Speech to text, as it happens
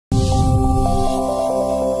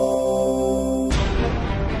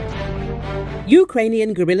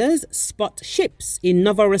Ukrainian guerrillas spot ships in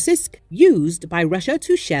Novorossiysk used by Russia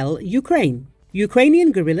to shell Ukraine.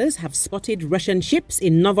 Ukrainian guerrillas have spotted Russian ships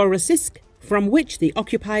in Novorossiysk from which the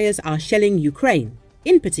occupiers are shelling Ukraine.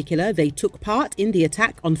 In particular, they took part in the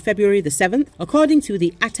attack on February the 7th, according to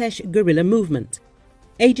the Atesh guerrilla movement.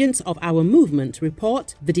 Agents of our movement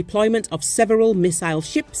report the deployment of several missile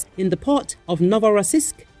ships in the port of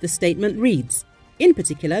Novorossiysk, the statement reads. In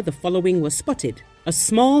particular, the following was spotted: a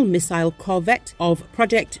small missile corvette of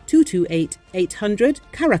Project 228-800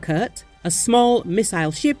 Karakurt, a small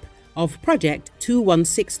missile ship of Project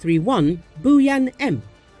 21631 Buyan-M.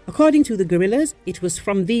 According to the guerrillas, it was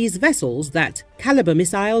from these vessels that Kalibr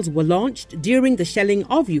missiles were launched during the shelling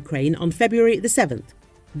of Ukraine on February the 7th.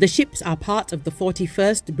 The ships are part of the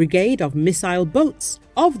 41st Brigade of Missile Boats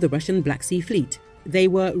of the Russian Black Sea Fleet. They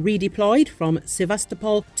were redeployed from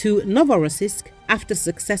Sevastopol to Novorossiysk after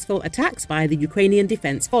successful attacks by the Ukrainian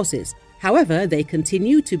Defense Forces. However, they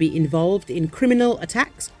continue to be involved in criminal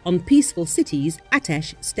attacks on peaceful cities, Atesh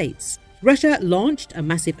states. Russia launched a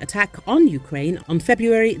massive attack on Ukraine on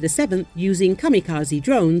February the 7th using kamikaze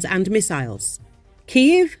drones and missiles.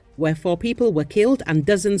 Kiev, where 4 people were killed and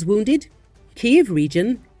dozens wounded. Kyiv region,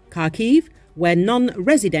 Kharkiv, where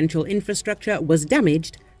non-residential infrastructure was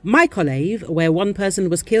damaged. Mykolaiv, where 1 person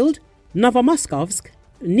was killed. Novomoskovsk,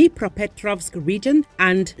 Dnipropetrovsk region,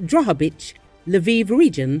 and Drohobych, Lviv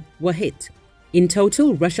region were hit. In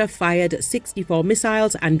total, Russia fired 64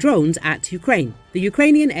 missiles and drones at Ukraine. The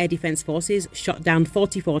Ukrainian Air Defense Forces shot down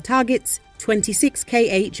 44 targets, 26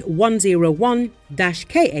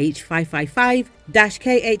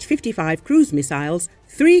 Kh-101-Kh-555-Kh-55 cruise missiles,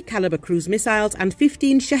 3 Kalibr cruise missiles and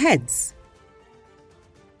 15 Shaheds.